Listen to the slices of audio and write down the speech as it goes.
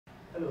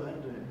Hello, how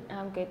you doing?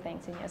 I'm good,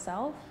 thanks. And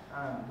yourself?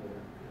 I'm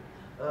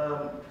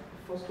good.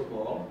 First of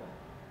all,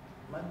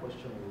 my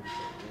question will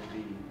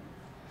be,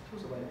 tell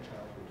us about your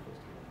childhood,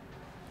 first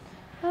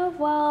of Oh,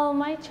 well,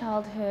 my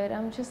childhood,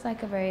 I'm just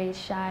like a very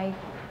shy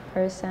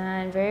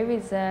person, very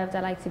reserved.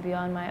 I like to be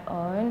on my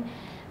own.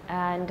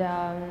 And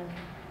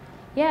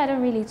yeah, I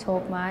don't really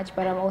talk much,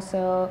 but I'm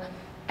also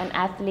an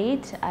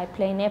athlete. I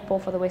play netball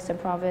for the Western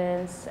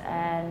Province,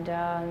 and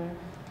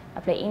I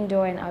play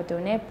indoor and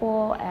outdoor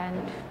netball,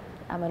 and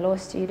I'm a law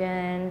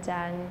student,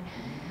 and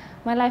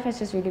my life has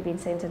just really been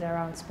centered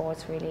around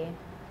sports, really. all.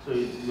 So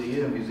were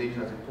you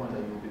envisioning at a point that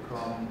you will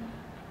become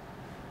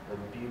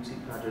a beauty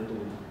pageant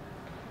owner?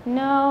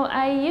 No,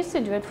 I used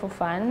to do it for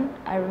fun.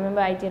 I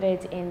remember I did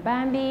it in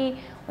Bambi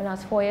when I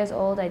was 4 years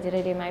old. I did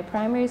it in my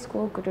primary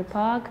school, Goodwood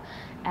Park,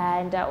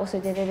 and I also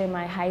did it in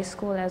my high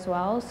school as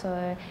well.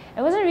 So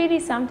it wasn't really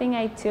something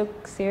I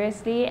took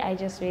seriously. I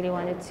just really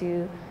wanted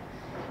to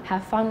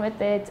have fun with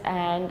it,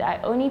 and I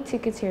only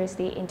took it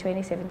seriously in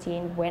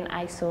 2017 when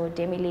I saw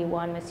Demi Lee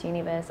won Miss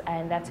Universe,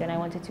 and that's when I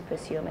wanted to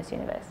pursue Miss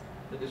Universe.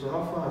 Okay, so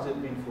how far has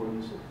it been for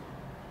you so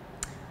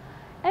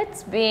far?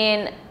 It's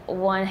been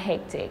one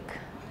hectic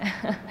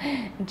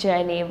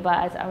journey,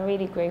 but I'm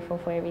really grateful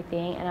for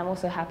everything, and I'm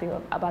also happy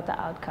about the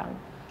outcome.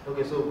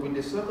 Okay, so with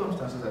the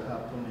circumstances that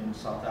happened in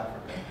South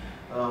Africa,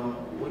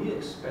 were you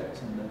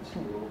expecting that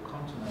you will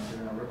come to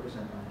Nigeria and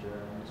represent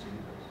Nigeria in Miss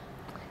Universe?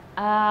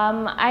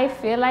 I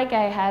feel like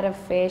I had a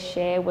fair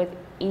share with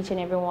each and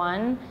every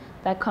one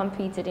that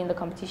competed in the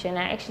competition.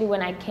 And actually,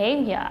 when I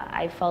came here,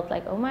 I felt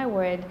like, oh my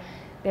word,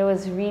 there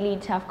was really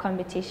tough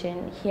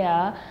competition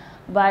here.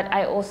 But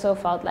I also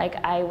felt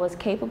like I was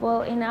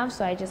capable enough,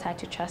 so I just had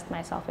to trust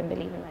myself and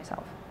believe in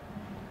myself.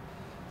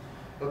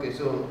 Okay,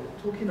 so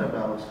talking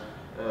about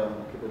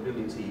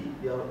capability,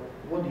 yeah,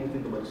 what do you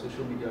think about the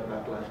social media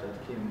backlash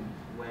that came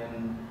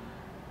when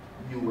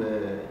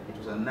it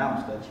was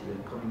announced that you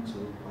were coming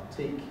to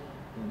partake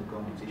in the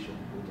competition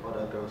with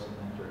other girls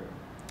in Nigeria?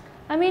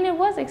 I mean, it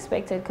was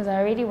expected because I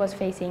already was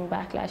facing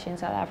backlash in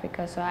South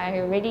Africa, so I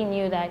already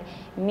knew that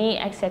me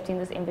accepting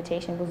this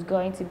invitation was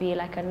going to be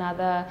like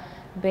another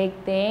big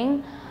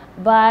thing.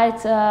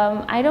 But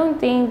I don't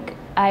think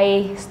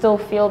I still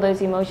feel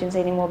those emotions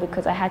anymore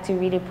because I had to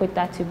really put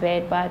that to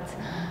bed. But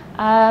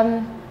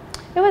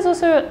it was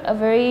also a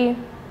very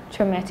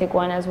traumatic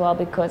one as well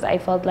because I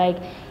felt like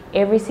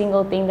every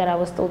single thing that I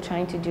was still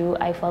trying to do,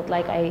 I felt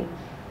like I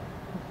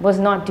was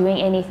not doing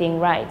anything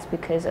right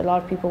because a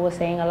lot of people were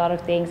saying a lot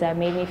of things that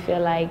made me feel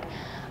like,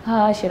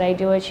 should I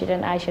do it,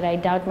 shouldn't I, should I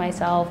doubt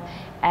myself?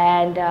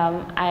 And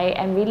I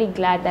am really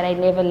glad that I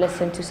never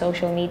listened to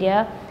social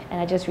media and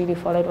I just really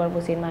followed what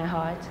was in my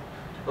heart.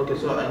 Okay,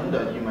 so I know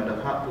that you might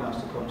have had plans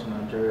to come to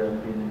Nigeria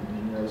and be in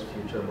the nearest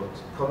future, but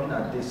coming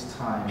at this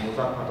time, was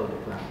that part of the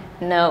plan?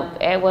 No,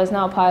 it was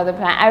not part of the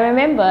plan. I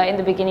remember in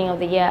the beginning of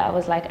the year, I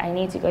was like, I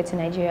need to go to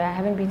Nigeria. I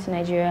haven't been to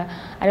Nigeria.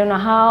 I don't know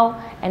how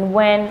and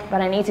when,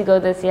 but I need to go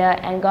this year.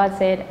 And God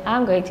said,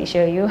 I'm going to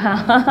show you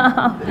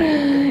how.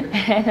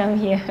 And I'm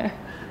here.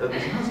 Okay,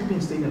 so how's it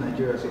been staying in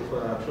Nigeria so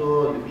far? I'm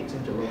sure you've eaten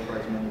jollof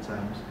rice many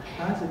times.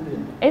 How's it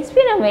been? It's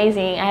been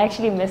amazing. I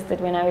actually missed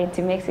it when I went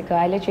to Mexico.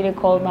 I literally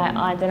called my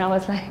aunt and I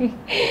was like,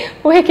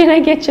 where can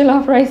I get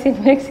jollof rice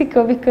in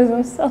Mexico because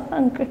I'm so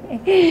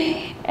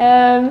hungry.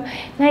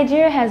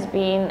 Nigeria has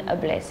been a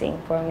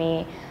blessing for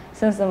me.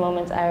 Since the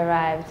moment I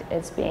arrived,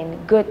 it's been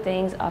good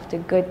things after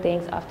good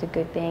things after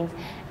good things.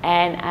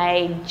 And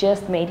I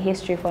just made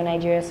history for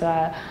Nigeria,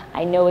 so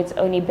I know it's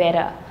only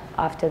better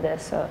after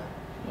this, so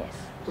yes.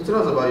 So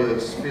tell us about your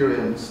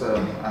experience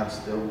at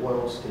the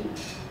world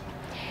stage.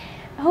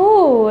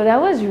 Oh, that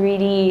was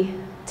really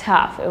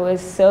tough. It was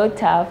so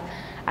tough.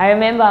 I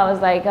remember I was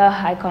like, oh,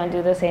 I can't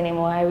do this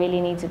anymore. I really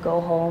need to go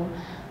home.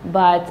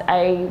 But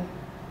I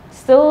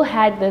still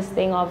had this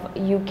thing of,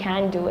 you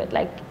can do it.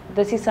 Like,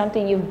 this is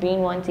something you've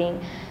been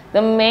wanting.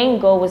 The main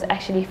goal was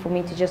actually for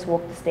me to just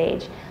walk the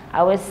stage.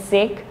 I was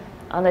sick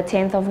on the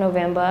 10th of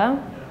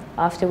November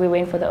after we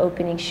went for the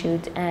opening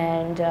shoot,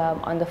 and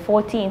on the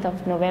 14th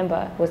of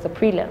November was the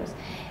prelims.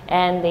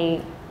 And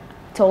they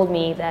told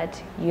me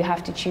that you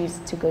have to choose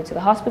to go to the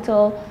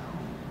hospital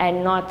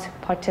and not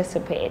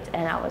participate.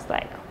 And I was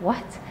like,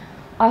 what?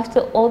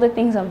 After all the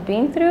things I've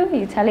been through,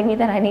 you're telling me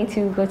that I need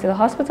to go to the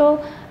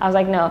hospital? I was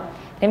like, no,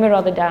 let me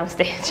rather die on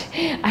stage.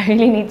 I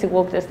really need to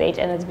walk the stage,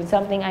 and it's been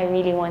something I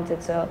really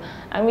wanted. So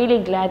I'm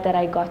really glad that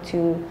I got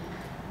to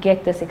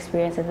get this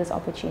experience and this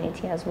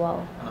opportunity as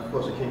well. And of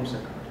course you came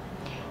second.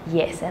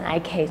 Yes, and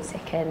I came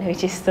second,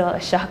 which is still a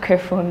shocker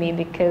for me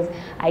because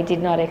I did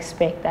not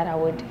expect that I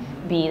would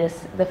be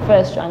the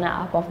first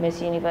runner-up of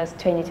Miss Universe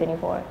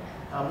 2024.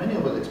 Many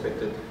of us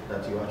expected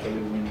that you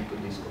actually win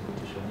this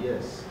competition,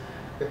 yes.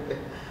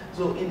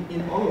 So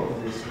in all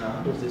of this now,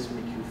 how does this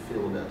make you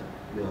feel that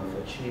you have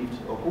achieved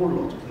a whole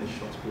lot in a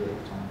short period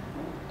of time?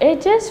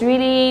 It just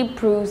really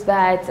proves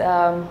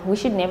that we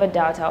should never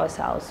doubt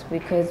ourselves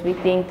because we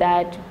think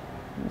that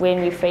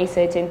when we face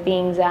certain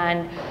things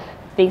and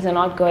things are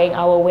not going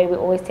our way, we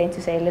always tend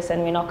to say,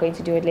 listen, we're not going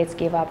to do it, let's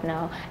give up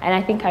now. And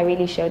I think I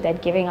really showed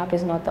that giving up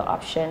is not the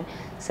option.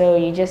 So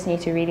you just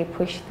need to really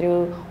push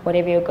through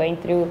whatever you're going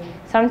through.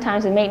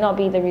 Sometimes it may not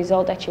be the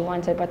result that you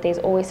wanted, but there's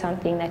always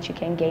something that you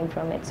can gain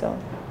from it. So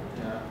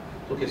yeah.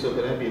 Okay, so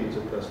can I be a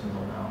little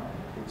personal now?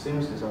 It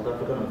seems the South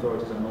African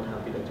authorities are not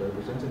happy that you're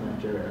representing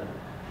Nigeria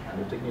and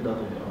you're taking it out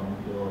on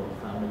your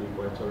family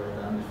quite all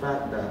right. And the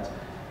fact that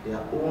their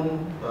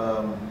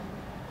own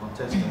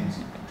contestants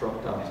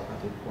dropped out at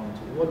a point.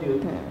 What do you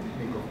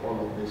think of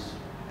all of this?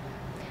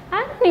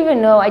 I don't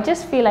even know. I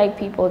just feel like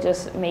people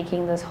just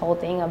making this whole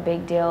thing a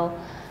big deal.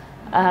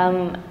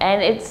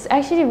 And it's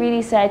actually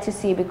really sad to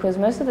see, because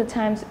most of the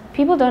times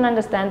people don't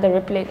understand the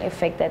rippling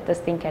effect that this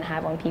thing can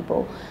have on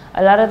people.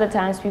 A lot of the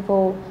times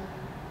people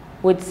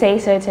would say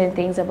certain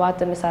things about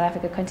the Miss South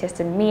Africa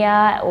contestant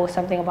Mia, or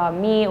something about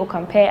me, or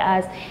compare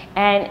us,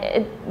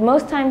 and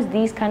most times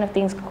these kind of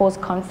things cause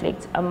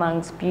conflict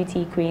amongst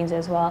beauty queens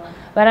as well.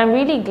 But I'm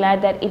really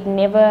glad that it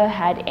never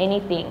had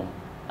anything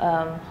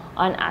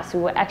on us.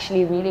 We were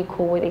actually really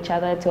cool with each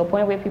other, to a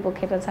point where people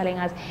kept on telling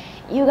us,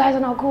 you guys are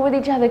not cool with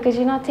each other because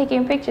you're not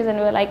taking pictures, and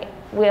we were like,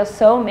 we are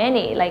so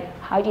many, like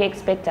how do you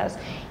expect us,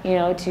 you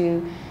know,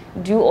 to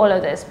do all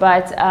of this?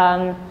 But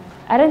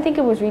I don't think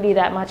it was really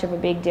that much of a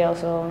big deal.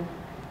 So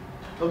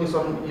okay,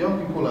 some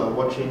young people are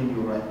watching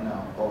you right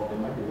now, or they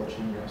might be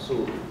watching you. So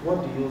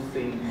what do you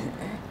think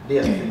they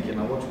are thinking,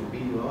 and what would be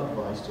your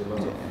advice to a lot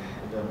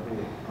of them who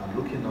are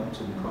looking up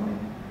to becoming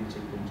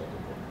beauty queens at the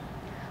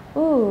point?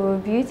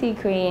 Ooh, beauty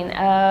queen.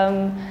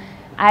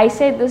 I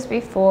said this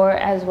before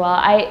as well.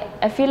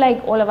 I feel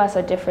like all of us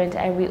are different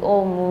and we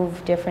all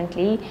move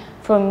differently.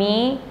 For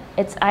me,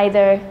 it's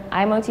either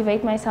I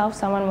motivate myself,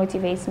 someone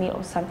motivates me,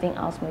 or something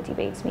else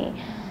motivates me.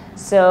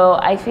 So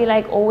I feel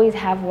like always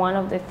have one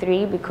of the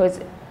three,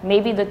 because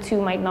maybe the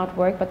two might not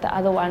work, but the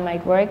other one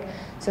might work.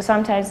 So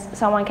sometimes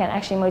someone can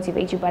actually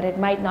motivate you, but it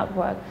might not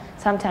work.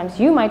 Sometimes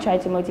you might try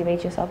to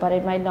motivate yourself, but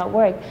it might not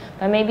work.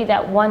 But maybe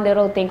that one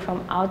little thing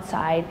from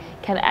outside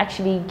can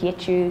actually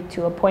get you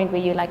to a point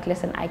where you're like,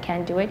 listen, I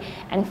can do it.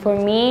 And for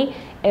me,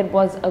 it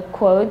was a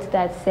quote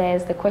that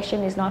says, the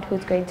question is not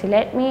who's going to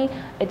let me,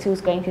 it's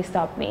who's going to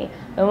stop me.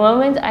 The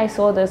moment I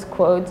saw this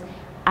quote,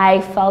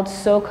 I felt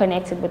so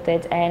connected with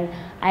it, and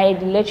I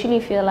literally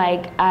feel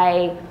like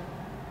I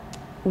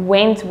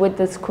went with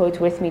this quote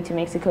with me to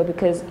Mexico,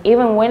 because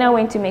even when I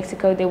went to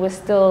Mexico, there was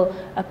still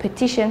a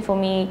petition for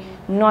me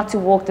not to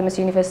walk the Miss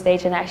Universe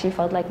stage, and I actually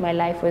felt like my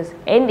life was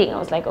ending. I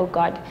was like, oh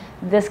God,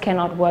 this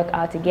cannot work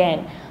out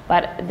again.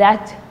 But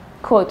that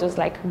quote was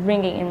like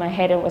ringing in my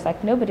head and was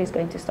like, nobody's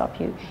going to stop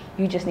you.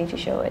 You just need to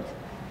show it.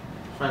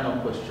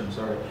 Final question,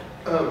 sorry.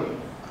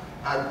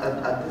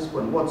 At this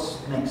point,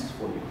 what's next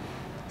for you?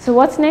 So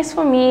what's next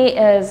for me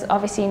is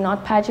obviously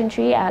not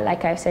pageantry.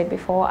 Like I've said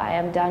before, I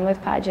am done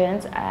with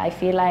pageants. I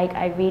feel like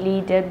I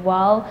really did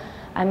well.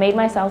 I made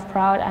myself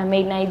proud. I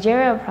made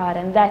Nigeria proud,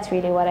 and that's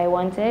really what I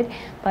wanted.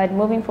 But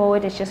moving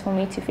forward, it's just for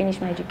me to finish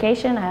my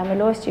education. I am a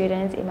law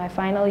student in my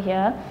final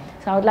year,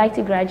 so I would like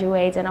to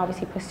graduate and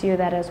obviously pursue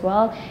that as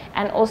well,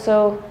 and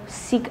also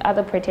seek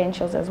other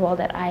potentials as well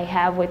that I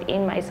have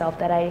within myself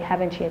that I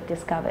haven't yet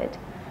discovered.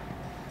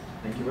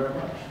 Thank you very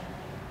much.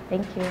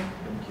 Thank you.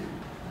 Thank you.